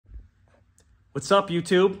What's up,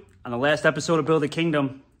 YouTube? On the last episode of Build a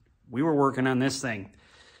Kingdom, we were working on this thing.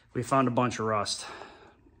 We found a bunch of rust.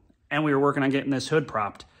 And we were working on getting this hood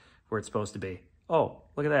propped where it's supposed to be. Oh,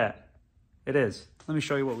 look at that. It is. Let me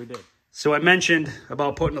show you what we did. So I mentioned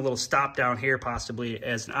about putting a little stop down here possibly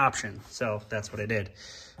as an option. So that's what I did.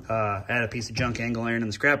 I had a piece of junk angle iron in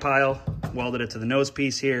the scrap pile, welded it to the nose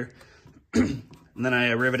piece here. And then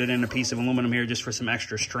I riveted in a piece of aluminum here just for some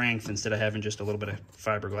extra strength instead of having just a little bit of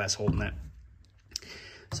fiberglass holding it.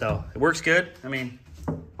 So it works good. I mean,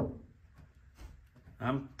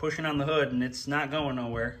 I'm pushing on the hood and it's not going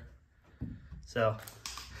nowhere. So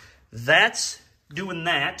that's doing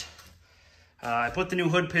that. I put the new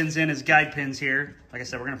hood pins in as guide pins here. Like I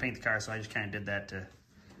said, we're gonna paint the car, so I just kind of did that to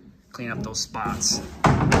clean up those spots.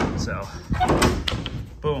 So,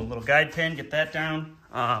 boom, little guide pin, get that down.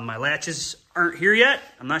 My latches aren't here yet.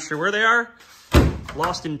 I'm not sure where they are.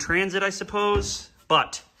 Lost in transit, I suppose,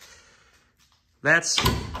 but that's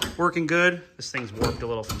working good. This thing's warped a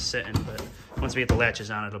little from sitting, but once we get the latches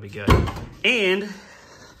on, it'll be good. And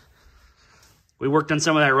we worked on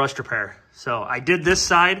some of that rust repair. So I did this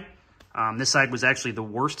side. This side was actually the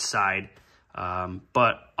worst side,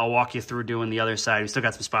 but I'll walk you through doing the other side. We still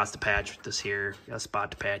got some spots to patch with this here. Got a spot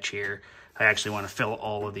to patch here. I actually want to fill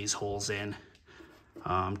all of these holes in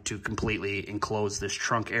to completely enclose this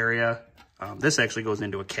trunk area. This actually goes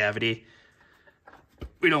into a cavity.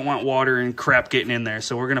 We don't want water and crap getting in there,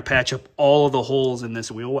 so we're going to patch up all of the holes in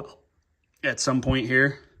this wheel well at some point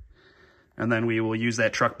here. And then we will use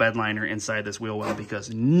that truck bed liner inside this wheel well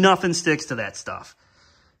because nothing sticks to that stuff.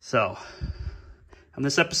 So, on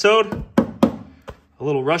this episode, a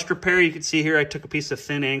little rust repair. You can see here I took a piece of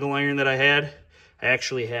thin angle iron that I had. I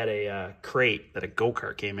actually had a crate that a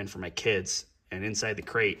go-kart came in for my kids. And inside the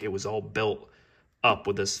crate, it was all built up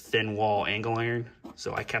with this thin wall angle iron.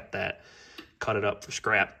 So I kept that, cut it up for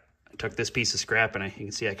scrap. I took this piece of scrap and you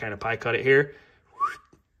can see I kind of pie cut it here.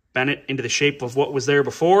 Bent it into the shape of what was there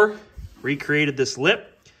before. Recreated this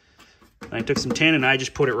lip. And I took some tin and I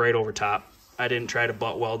just put it right over top. I didn't try to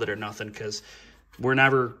butt weld it or nothing because we're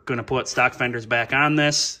never going to put stock fenders back on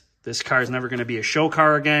this. This car is never going to be a show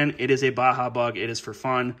car again. It is a Baja bug. It is for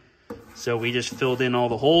fun. So we just filled in all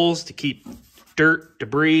the holes to keep dirt,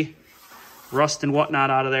 debris, rust and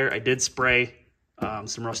whatnot out of there. I did spray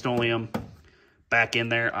some Rust-Oleum back in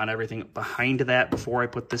there on everything behind that before I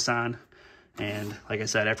put this on. And like I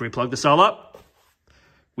said, after we plug this all up,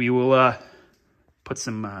 we will put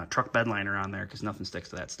some truck bed liner on there because nothing sticks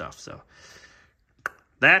to that stuff. So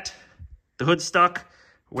that, the hood's stuck,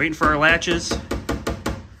 waiting for our latches.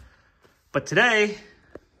 But today,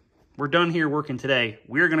 we're done here working today.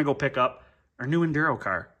 We're going to go pick up our new Enduro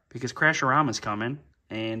car because Crash-O-Rama's coming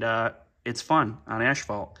and it's fun on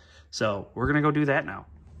asphalt. So we're going to go do that now.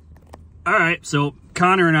 All right, so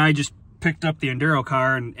Connor and I just picked up the Enduro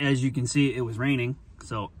car, and as you can see, it was raining,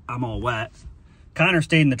 so I'm all wet. Connor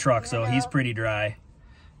stayed in the truck, so he's pretty dry.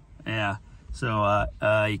 Yeah, so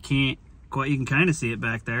you can kind of see it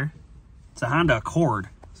back there. It's a Honda Accord,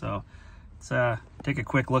 so let's take a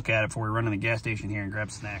quick look at it before we run to the gas station here and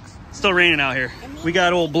grab snacks. It's still raining out here. We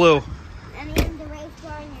got old Blue.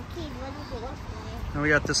 And we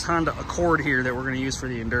got this Honda Accord here that we're going to use for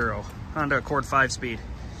the Enduro. Honda Accord 5-speed.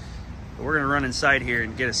 But we're going to run inside here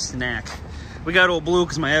and get a snack. We got old Blue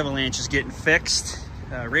because my Avalanche is getting fixed.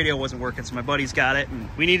 Radio wasn't working, so my buddy's got it. And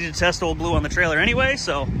we needed to test old Blue on the trailer anyway,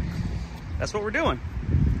 so that's what we're doing.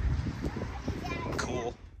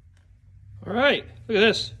 Cool. All right, look at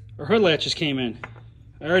this. Our hood latches came in.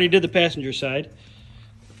 I already did the passenger side.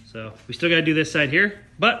 So we still got to do this side here,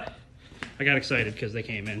 but I got excited because they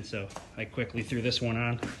came in, so I quickly threw this one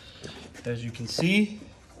on. As you can see,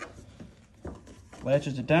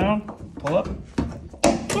 latches it down, pull up,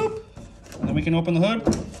 boop, and then we can open the hood,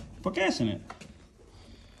 put gas in it.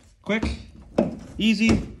 Quick,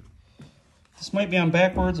 easy. This might be on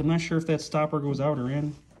backwards. I'm not sure if that stopper goes out or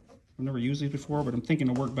in. I've never used these before, but I'm thinking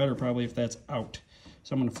it'll work better probably if that's out.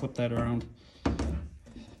 So I'm gonna flip that around.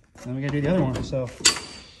 Then we gotta do the other one, so.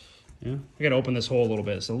 Yeah, I gotta open this hole a little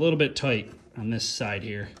bit. It's a little bit tight on this side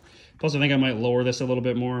here. Plus I think I might lower this a little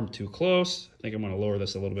bit more. I'm too close. I think I'm gonna lower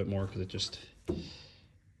this a little bit more because it just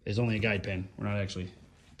is only a guide pin. We're not actually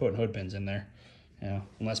putting hood pins in there. Yeah,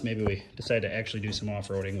 unless maybe we decide to actually do some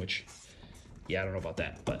off-roading, which, yeah, I don't know about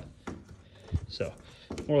that, but. So,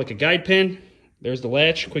 more like a guide pin. There's the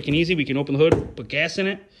latch, quick and easy. We can open the hood, put gas in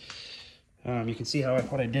it. You can see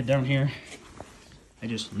what I did down here. I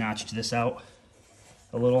just notched this out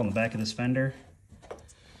a little on the back of this fender.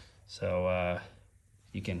 So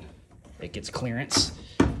it gets clearance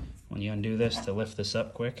when you undo this to lift this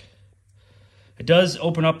up quick. It does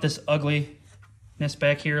open up this ugliness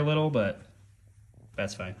back here a little, but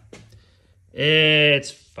That's fine.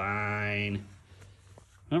 It's fine.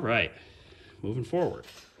 All right, moving forward.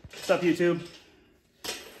 What's up, YouTube?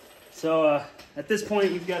 So at this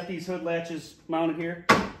point, we've got these hood latches mounted here.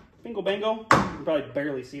 Bingo bango. You can probably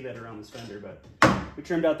barely see that around this fender, but we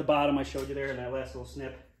trimmed out the bottom I showed you there in that last little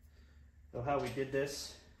snip of how we did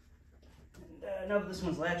this. And now that this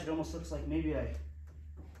one's latched, it almost looks like maybe I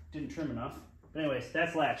didn't trim enough. But anyways,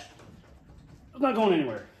 that's latched. I'm not going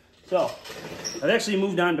anywhere. So I've actually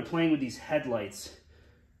moved on to playing with these headlights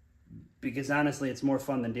because honestly, it's more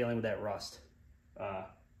fun than dealing with that rust.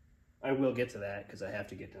 I will get to that because I have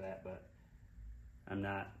to get to that, but I'm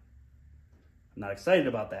not excited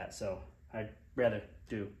about that, so I'd rather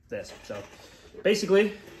do this. So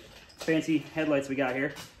basically, fancy headlights we got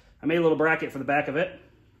here. I made a little bracket for the back of it.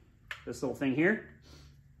 This little thing here.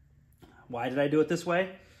 Why did I do it this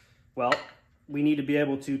way? Well, we need to be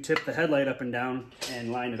able to tip the headlight up and down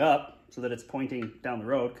and line it up so that it's pointing down the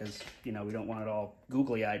road because, you know, we don't want it all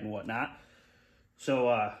googly-eyed and whatnot.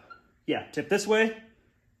 So, yeah, tip this way.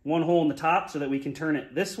 One hole in the top so that we can turn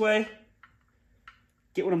it this way.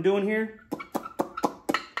 Get what I'm doing here?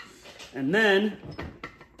 And then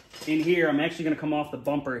in here, I'm actually going to come off the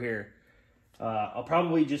bumper here. I'll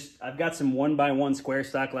probably I've got some 1x1 square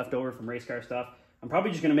stock left over from race car stuff. I'm probably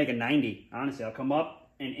just going to make a 90. Honestly, I'll come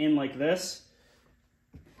up and in like this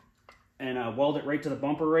and weld it right to the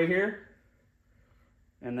bumper right here.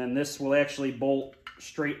 And then this will actually bolt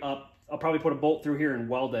straight up. I'll probably put a bolt through here and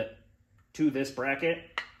weld it to this bracket.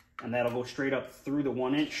 And that'll go straight up through the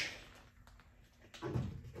 1-inch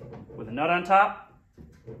with a nut on top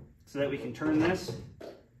so that we can turn this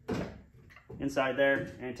inside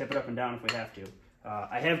there and tip it up and down if we have to.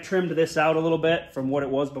 I have trimmed this out a little bit from what it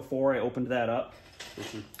was before I opened that up. There's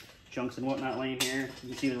some chunks and whatnot laying here. You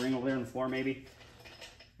can see the ring over there on the floor maybe.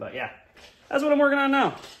 But yeah, that's what I'm working on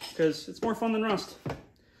now because it's more fun than rust.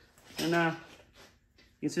 And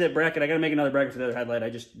you can see that bracket. I got to make another bracket for the other headlight.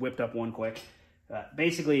 I just whipped up one quick.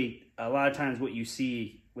 Basically, a lot of times what you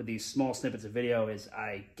see with these small snippets of video is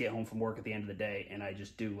I get home from work at the end of the day and I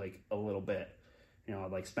just do like a little bit. You know,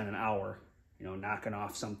 I'd like spend an hour, you know, knocking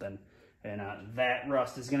off something. And that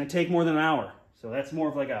rust is going to take more than an hour. So that's more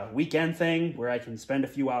of like a weekend thing where I can spend a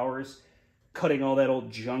few hours cutting all that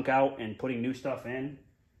old junk out and putting new stuff in.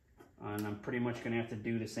 And I'm pretty much going to have to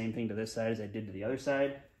do the same thing to this side as I did to the other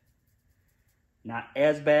side. Not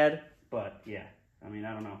as bad, but yeah. I mean,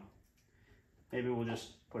 I don't know. Maybe we'll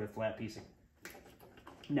just put a flat piece of...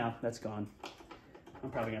 No, that's gone. I'm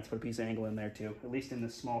probably going to have to put a piece of angle in there too. At least in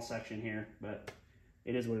this small section here. But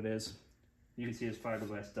it is what it is. You can see there's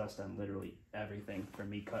fiberglass dust on literally everything from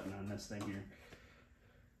me cutting on this thing here.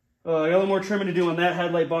 I got a little more trimming to do on that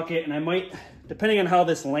headlight bucket. And I might, depending on how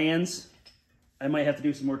this lands, I might have to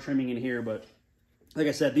do some more trimming in here. But like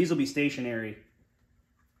I said, these will be stationary.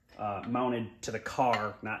 Mounted to the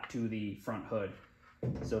car, not to the front hood.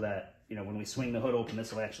 So that, you know, when we swing the hood open,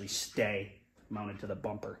 this will actually stay mounted to the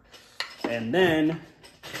bumper. And then,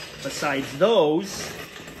 besides those,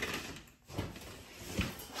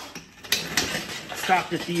 I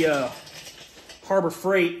stopped at the Harbor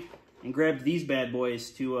Freight and grabbed these bad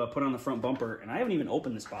boys to put on the front bumper. And I haven't even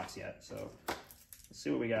opened this box yet, so let's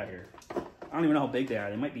see what we got here. I don't even know how big they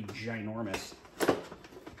are. They might be ginormous.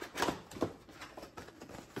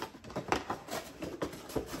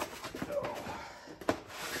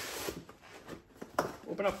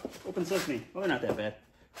 Open up, open sesame. Oh, they're not that bad.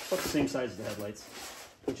 About the same size as the headlights,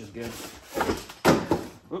 which is good.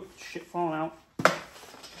 Oop, shit falling out.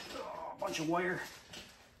 Oh, a bunch of wire.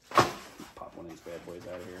 Pop one of these bad boys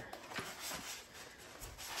out of here.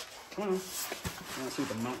 Come on. I want to see what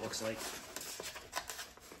the mount looks like.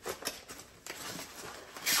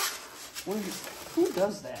 Who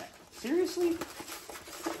does that? Seriously?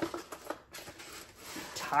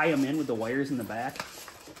 Tie them in with the wires in the back?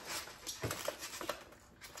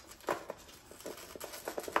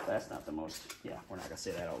 That's not the most, yeah, we're not going to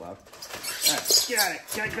say that out loud. All right,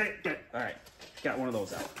 got it. All right, got one of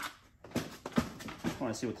those out. I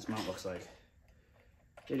want to see what this mount looks like.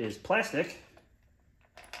 It is plastic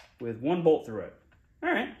with one bolt through it.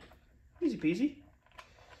 All right, easy peasy.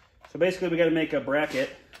 So basically we got to make a bracket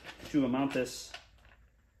to mount this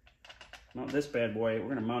bad boy. We're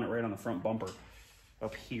going to mount it right on the front bumper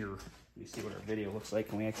up here. Let me see what our video looks like.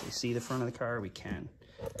 Can we actually see the front of the car? We can.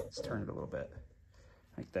 Let's turn it a little bit.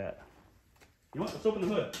 Like that. You know what? Let's open the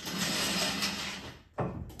hood.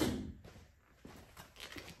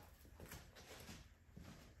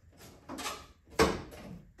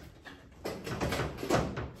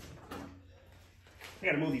 I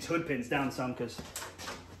gotta move these hood pins down some because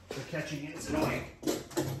they're catching it. It's annoying.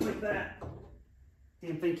 Like that.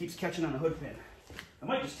 Damn thing keeps catching on the hood pin. I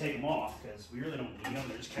might just take them off because we really don't need them.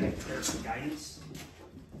 They're just kind of there for guidance.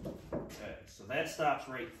 Okay, so that stops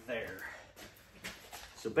right there.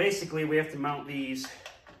 So basically we have to mount these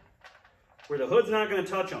where the hood's not going to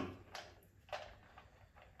touch them.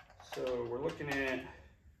 So we're looking at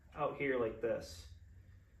out here like this.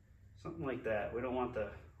 Something like that. We don't want the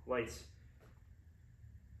lights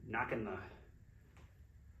knocking the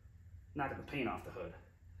paint off the hood.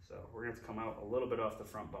 So we're going to have to come out a little bit off the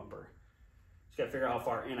front bumper. Just got to figure out how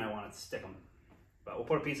far in I want it to stick them. But we'll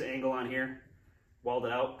put a piece of angle on here, weld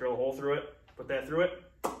it out, drill a hole through it, put that through it.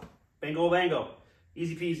 Bango bango.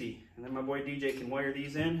 Easy peasy. And then my boy DJ can wire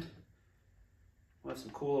these in. We'll have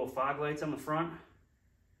some cool little fog lights on the front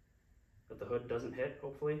that the hood doesn't hit,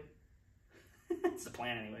 hopefully. That's the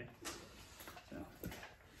plan anyway. So,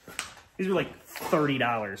 these are like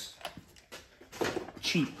 $30.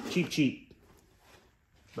 Cheap, cheap, cheap.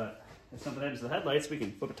 But if something happens to the headlights, we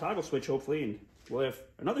can flip a toggle switch, hopefully, and we'll have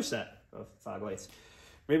another set of fog lights.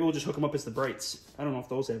 Maybe we'll just hook them up as the brights. I don't know if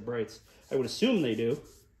those have brights. I would assume they do,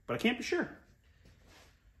 but I can't be sure.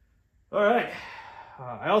 All right.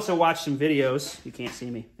 I also watched some videos. You can't see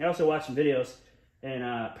me. I also watched some videos, and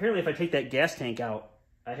apparently if I take that gas tank out,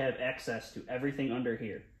 I have access to everything under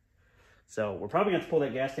here. So we're probably going to have to pull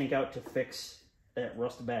that gas tank out to fix that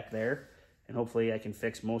rust back there, and hopefully I can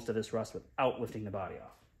fix most of this rust without lifting the body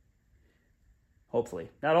off. Hopefully.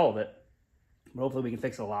 Not all of it, but hopefully we can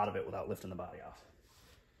fix a lot of it without lifting the body off.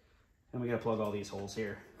 And we got to plug all these holes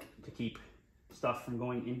here to keep stuff from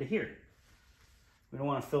going into here. We don't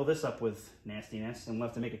want to fill this up with nastiness, and we'll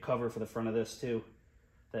have to make a cover for the front of this too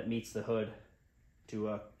that meets the hood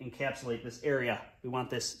to encapsulate this area. We want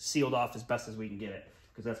this sealed off as best as we can get it,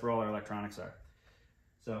 because that's where all our electronics are.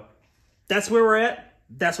 So that's where we're at.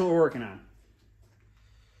 That's what we're working on.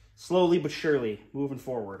 Slowly but surely moving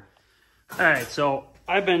forward. All right, so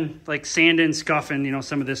I've been like sanding, scuffing, you know,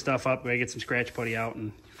 some of this stuff up. I get some scratch putty out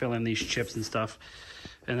and fill in these chips and stuff.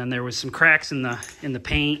 And then there was some cracks in the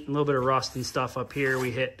paint, a little bit of rust and stuff up here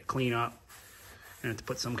we hit to clean up. And have to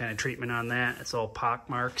put some kind of treatment on that. It's all pock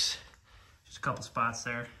marks. Just a couple spots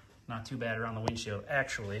there. Not too bad around the windshield,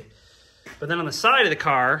 actually. But then on the side of the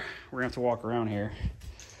car, we're gonna have to walk around here.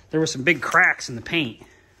 There were some big cracks in the paint,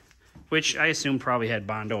 which I assume probably had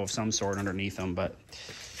Bondo of some sort underneath them. But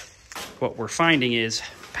what we're finding is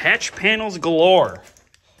patch panels galore.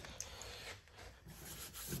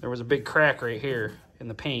 There was a big crack right here in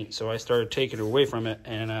the paint, so I started taking it away from it.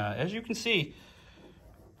 And as you can see,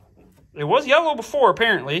 it was yellow before,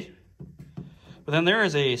 apparently. But then there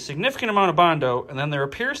is a significant amount of Bondo, and then there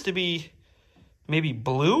appears to be maybe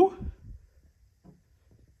blue.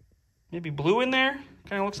 Maybe blue in there.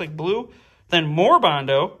 Kind of looks like blue. Then more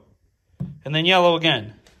Bondo, and then yellow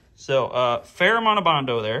again. So fair amount of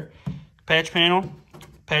Bondo there. Patch panel.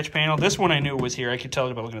 Patch panel. This one I knew was here. I could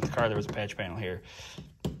tell by looking at the car there was a patch panel here.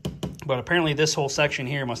 But apparently this whole section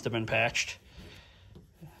here must have been patched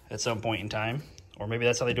at some point in time. Or maybe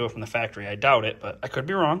that's how they do it from the factory. I doubt it, but I could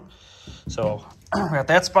be wrong. So we got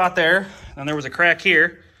that spot there. Then there was a crack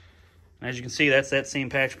here. And as you can see, that's that same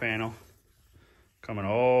patch panel coming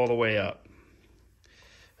all the way up.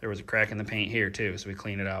 There was a crack in the paint here too, so we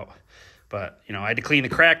cleaned it out. But, you know, I had to clean the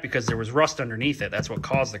crack because there was rust underneath it. That's what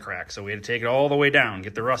caused the crack. So we had to take it all the way down,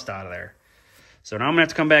 get the rust out of there. So now I'm going to have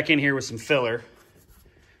to come back in here with some filler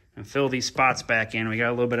and fill these spots back in. We got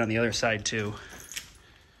a little bit on the other side too.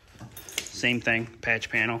 Same thing, patch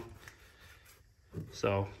panel.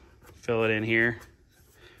 So fill it in here.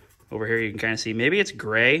 Over here you can kind of see, maybe it's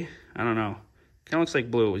gray. I don't know. Kind of looks like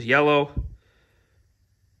blue. It was yellow.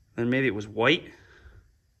 Then maybe it was white.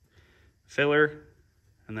 Filler.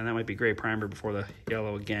 And then that might be gray primer before the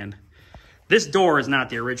yellow again. This door is not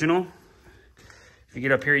the original. If you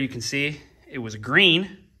get up here, you can see it was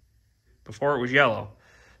green before it was yellow.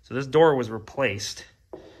 So this door was replaced.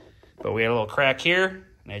 But we had a little crack here.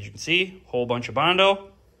 And as you can see, whole bunch of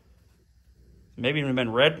Bondo. Maybe even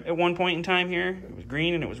been red at one point in time here. It was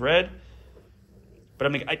green and it was red. But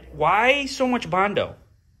I'm like, why so much Bondo?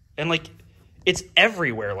 And like, it's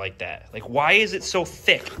everywhere like that. Like, why is it so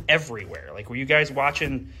thick everywhere? Like, were you guys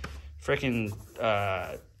watching freaking,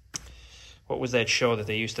 what was that show that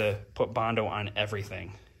they used to put Bondo on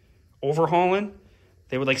everything? Overhauling?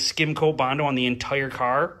 They would like skim coat Bondo on the entire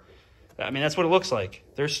car. I mean, that's what it looks like.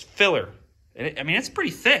 There's filler. And I mean, it's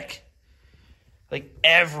pretty thick. Like,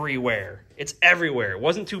 everywhere. It's everywhere. It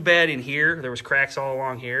wasn't too bad in here. There was cracks all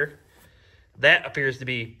along here. That appears to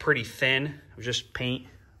be pretty thin. It was just paint.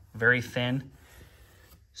 Very thin.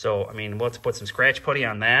 So, I mean, we'll have to put some scratch putty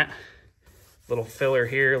on that. Little filler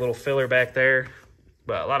here, little filler back there.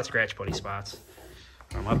 But a lot of scratch putty spots.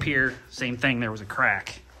 Up here, same thing. There was a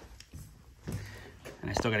crack. And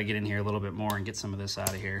I still got to get in here a little bit more and get some of this out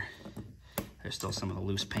of here. There's still some of the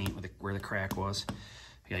loose paint where the crack was.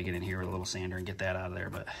 I got to get in here with a little sander and get that out of there.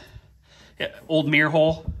 But yeah, old mirror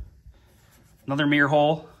hole. Another mirror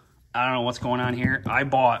hole. I don't know what's going on here. I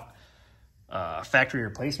bought factory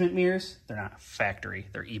replacement mirrors. They're not factory,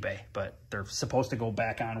 they're eBay, but they're supposed to go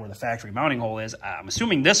back on where the factory mounting hole is. I'm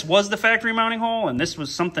assuming this was the factory mounting hole and this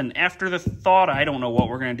was something after the thought. I don't know what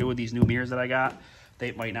we're going to do with these new mirrors that I got.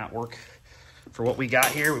 They might not work for what we got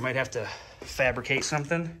here. We might have to fabricate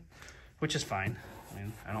something, which is fine. I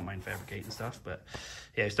mean, I don't mind fabricating stuff, but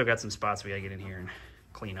yeah, we still got some spots we got to get in here and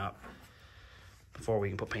clean up before we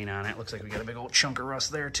can put paint on it. Looks like we got a big old chunk of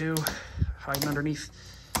rust there too, hiding underneath.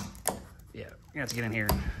 Yeah, we have to get in here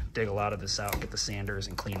and dig a lot of this out, get the sanders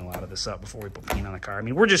and clean a lot of this up before we put paint on the car. I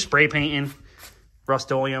mean, we're just spray painting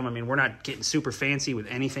Rust-Oleum. I mean, we're not getting super fancy with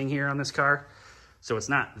anything here on this car, so it's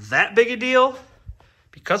not that big a deal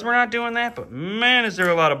because we're not doing that, but man, is there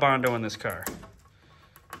a lot of Bondo in this car.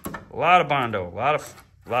 A lot of Bondo, lots.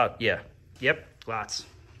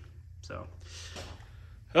 So,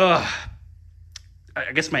 I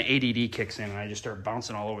guess my ADD kicks in and I just start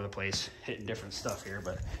bouncing all over the place, hitting different stuff here,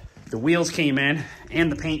 but the wheels came in and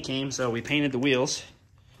the paint came, so we painted the wheels.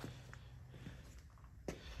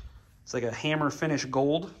 It's like a hammer finish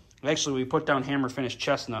gold. Actually, we put down hammer finish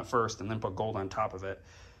chestnut first and then put gold on top of it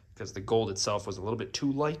because the gold itself was a little bit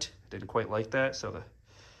too light. Didn't quite like that, so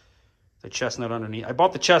the chestnut underneath. I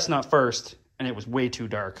bought the chestnut first and it was way too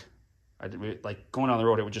dark. Like going on the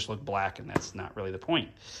road, it would just look black and that's not really the point.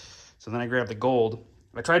 So then I grabbed the gold.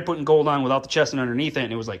 I tried putting gold on without the chestnut underneath it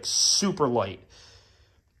and it was like super light.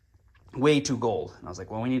 Way too gold. And I was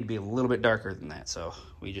like, well, we need to be a little bit darker than that. So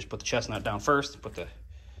we just put the chestnut down first, put the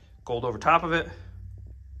gold over top of it.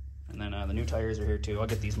 And then the new tires are here too. I'll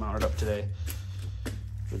get these mounted up today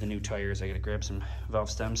with the new tires. I gotta grab some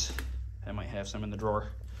valve stems. I might have some in the drawer.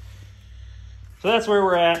 So that's where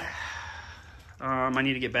we're at. I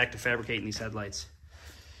need to get back to fabricating these headlights.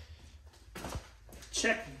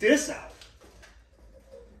 Check this out.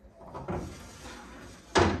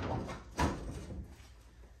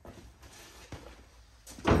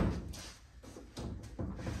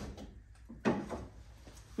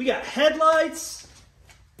 We got headlights.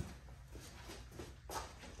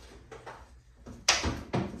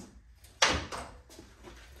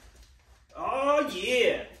 Oh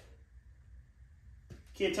yeah.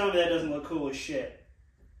 Can't tell me that doesn't look cool as shit.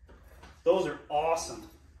 Those are awesome.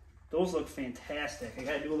 Those look fantastic. I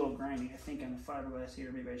gotta do a little grinding, I think, on the fiberglass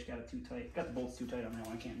here. Maybe I just got it too tight. Got the bolts too tight on that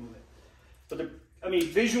one. I can't move it. But I mean,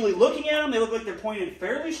 visually looking at them, they look like they're pointed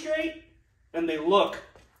fairly straight, and they look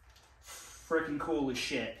freaking cool as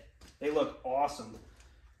shit. They look awesome.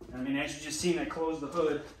 I mean, as you just seen, I closed the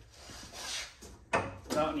hood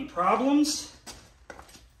without any problems.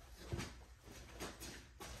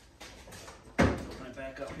 Put it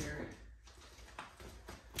back up here.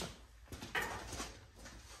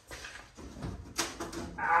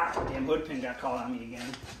 Ah, damn hood pin got caught on me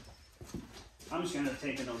again. I'm just gonna end up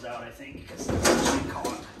taking those out, I think, because they're getting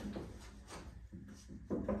caught.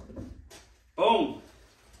 Boom.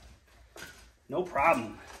 No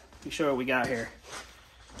problem. Let me show you what we got here.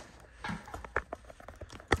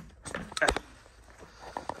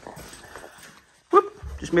 Whoop.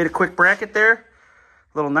 Just made a quick bracket there.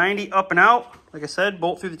 Little 90 up and out. Like I said,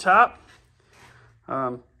 bolt through the top.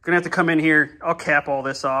 Gonna have to come in here. I'll cap all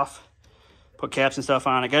this off. Put caps and stuff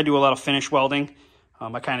on. I gotta do a lot of finish welding.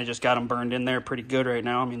 I kind of just got them burned in there pretty good right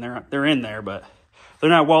now. I mean, they're in there, but they're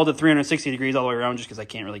not welded 360 degrees all the way around just because I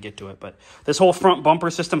can't really get to it. But this whole front bumper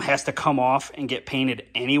system has to come off and get painted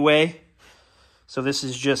anyway. So this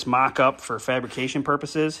is just mock-up for fabrication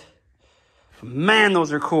purposes. Man,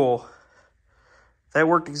 those are cool. That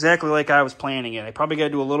worked exactly like I was planning it. I probably got to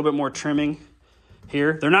do a little bit more trimming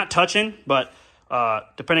here. They're not touching, but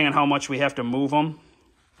depending on how much we have to move them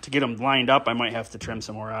to get them lined up, I might have to trim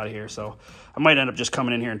some more out of here. So I might end up just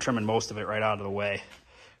coming in here and trimming most of it right out of the way,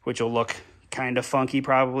 which will look kind of funky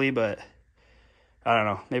probably, but I don't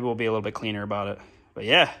know. Maybe we'll be a little bit cleaner about it. But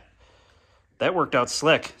yeah, that worked out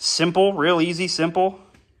slick. Simple, real easy, simple.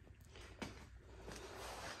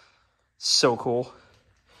 So cool.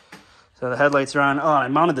 So the headlights are on. Oh, I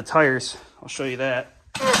mounted the tires. I'll show you that.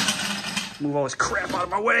 Move all this crap out of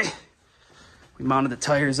my way. We mounted the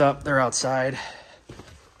tires up. They're outside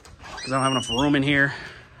because I don't have enough room in here.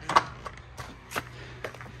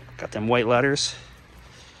 Got them white letters.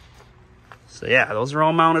 So yeah, those are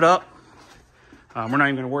all mounted up. We're not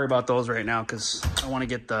even gonna worry about those right now because I want to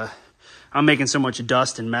get I'm making so much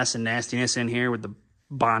dust and mess and nastiness in here with the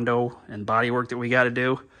Bondo and bodywork that we got to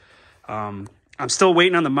do. I'm still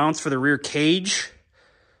waiting on the mounts for the rear cage.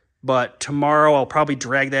 But tomorrow I'll probably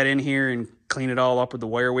drag that in here and clean it all up with the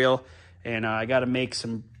wire wheel. And I got to make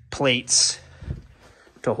some plates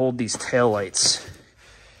to hold these tail lights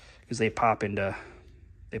because they pop into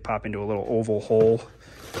a little oval hole.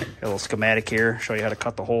 Got a little schematic here, show you how to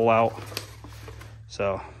cut the hole out.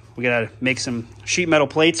 So we got to make some sheet metal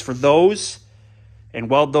plates for those and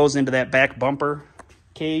weld those into that back bumper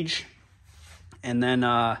cage. And then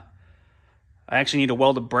I actually need to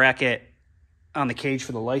weld a bracket on the cage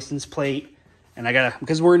for the license plate. And I gotta,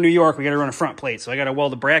 because we're in New York, we gotta run a front plate. So I gotta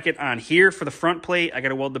weld a bracket on here for the front plate. I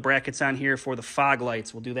gotta weld the brackets on here for the fog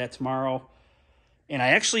lights. We'll do that tomorrow. And I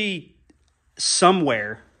actually,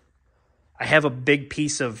 somewhere, I have a big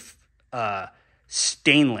piece of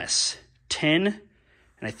stainless tin. And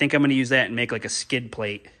I think I'm gonna use that and make like a skid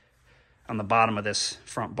plate on the bottom of this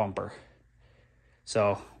front bumper.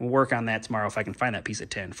 So we'll work on that tomorrow if I can find that piece of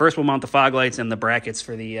tin. First, we'll mount the fog lights and the brackets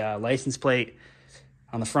for the license plate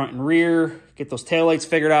on the front and rear. Get those taillights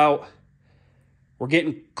figured out. We're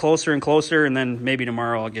getting closer and closer, and then maybe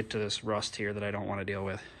tomorrow I'll get to this rust here that I don't want to deal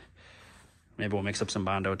with. Maybe we'll mix up some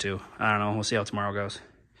Bondo too. I don't know. We'll see how tomorrow goes.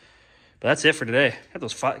 But that's it for today.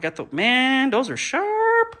 Man, those are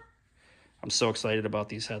sharp. I'm so excited about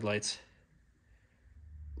these headlights.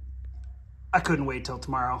 I couldn't wait till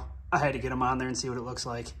tomorrow. I had to get them on there and see what it looks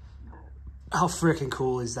like. How freaking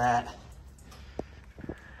cool is that?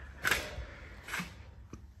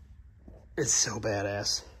 It's so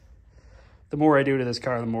badass. The more I do to this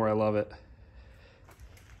car, the more I love it.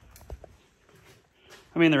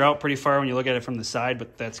 I mean, they're out pretty far when you look at it from the side,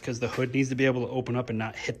 but that's because the hood needs to be able to open up and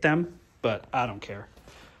not hit them. But I don't care.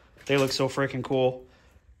 They look so freaking cool.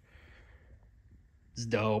 It's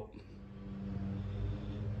dope.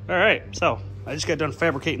 All right, so I just got done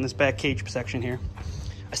fabricating this back cage section here.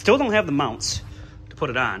 I still don't have the mounts to put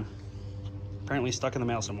it on. Apparently stuck in the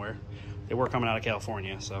mail somewhere. They were coming out of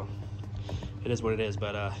California, so it is what it is.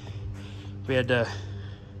 But we had to,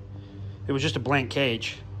 it was just a blank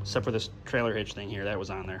cage, except for this trailer hitch thing here that was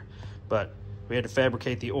on there. But we had to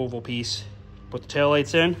fabricate the oval piece, put the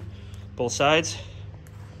taillights in, both sides,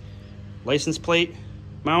 license plate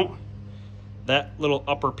mount. That little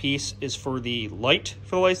upper piece is for the light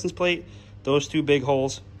for the license plate. Those two big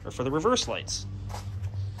holes are for the reverse lights.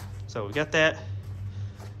 So we got that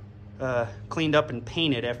cleaned up and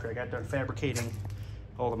painted after I got done fabricating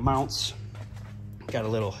all the mounts. Got a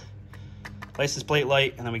little license plate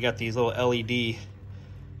light, and then we got these little LED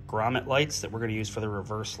grommet lights that we're gonna use for the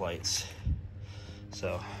reverse lights.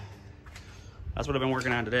 So that's what I've been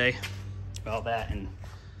working on today. About that, and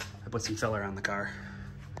I put some filler on the car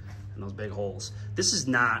and those big holes. This is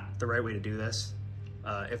not the right way to do this.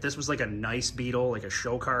 If this was like a nice Beetle, like a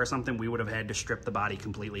show car or something, we would have had to strip the body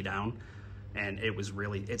completely down. And it was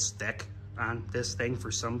really, it's thick on this thing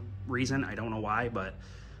for some reason. I don't know why, but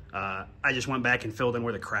I just went back and filled in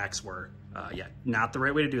where the cracks were. Yeah, not the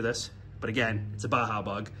right way to do this. But again, it's a Baja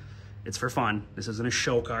bug. It's for fun. This isn't a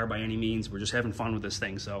show car by any means. We're just having fun with this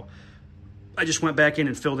thing. So I just went back in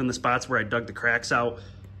and filled in the spots where I dug the cracks out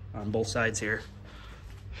on both sides here.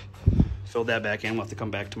 Filled that back in. We'll have to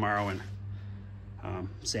come back tomorrow and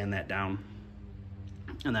sand that down.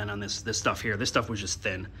 And then on this stuff here, this stuff was just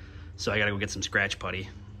thin. So I gotta go get some scratch putty.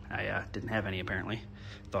 I didn't have any apparently.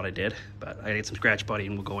 Thought I did, but I gotta get some scratch putty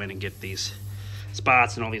and we'll go in and get these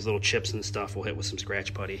spots and all these little chips and stuff. We'll hit with some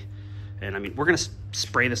scratch putty. And I mean, we're gonna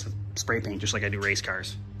spray this with spray paint just like I do race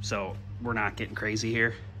cars. So we're not getting crazy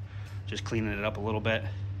here. Just cleaning it up a little bit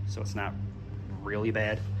so it's not really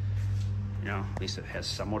bad. You know, at least it has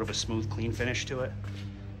somewhat of a smooth, clean finish to it.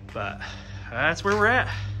 But that's where we're at.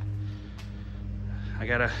 I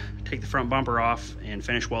gotta take the front bumper off and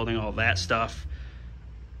finish welding all that stuff.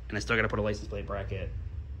 And I still gotta put a license plate bracket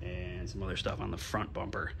and some other stuff on the front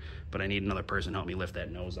bumper. But I need another person to help me lift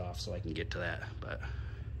that nose off so I can get to that. But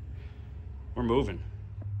we're moving.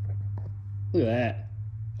 Look at that.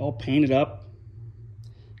 All painted up.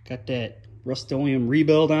 Got that Rust-Oleum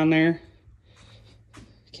rebuild on there.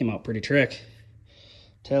 Came out pretty trick.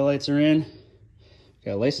 Tail lights are in.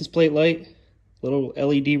 Got a license plate light. Little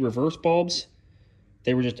LED reverse bulbs.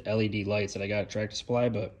 They were just LED lights that I got at Tractor Supply,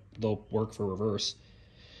 but they'll work for reverse.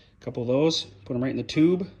 A couple of those. Put them right in the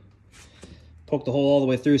tube. Poke the hole all the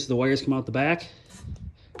way through so the wires come out the back.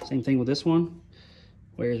 Same thing with this one.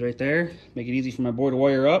 Wires right there. Make it easy for my boy to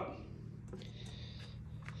wire up.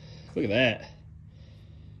 Look at that.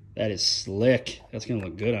 That is slick. That's gonna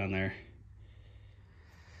look good on there.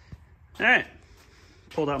 All right.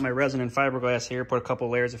 Pulled out my resin and fiberglass here. Put a couple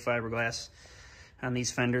layers of fiberglass on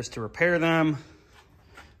these fenders to repair them.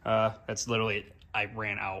 That's literally, I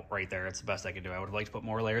ran out right there. It's the best I could do. I would have liked to put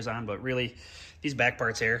more layers on, but really, these back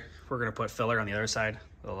parts here, we're gonna put filler on the other side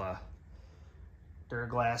little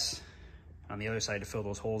Duraglass on the other side to fill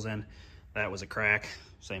those holes in. That was a crack.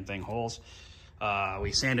 Same thing, holes.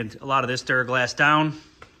 We sanded a lot of this Duraglass down.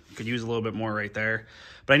 Could use a little bit more right there.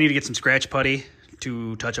 But I need to get some scratch putty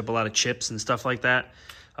to touch up a lot of chips and stuff like that.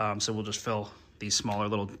 So we'll just fill these smaller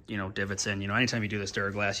little, divots in. Anytime you do this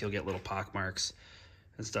Duraglass, you'll get little pock marks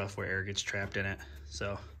and stuff where air gets trapped in it.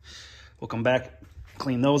 So we'll come back,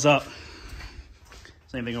 clean those up.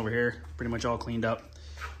 Same thing over here, pretty much all cleaned up.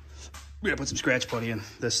 We gotta put some scratch putty in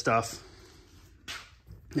this stuff.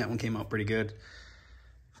 That one came out pretty good.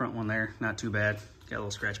 Front one there, not too bad. Got a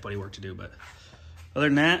little scratch putty work to do, but other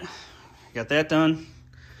than that, got that done.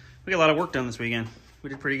 We got a lot of work done this weekend. We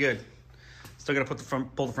did pretty good. Still gotta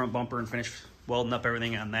pull the front bumper and finish welding up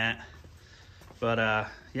everything on that. But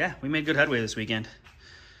yeah, we made good headway this weekend.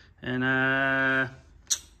 And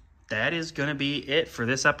that is gonna be it for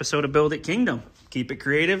this episode of Build It Kingdom. Keep it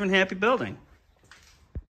creative and happy building.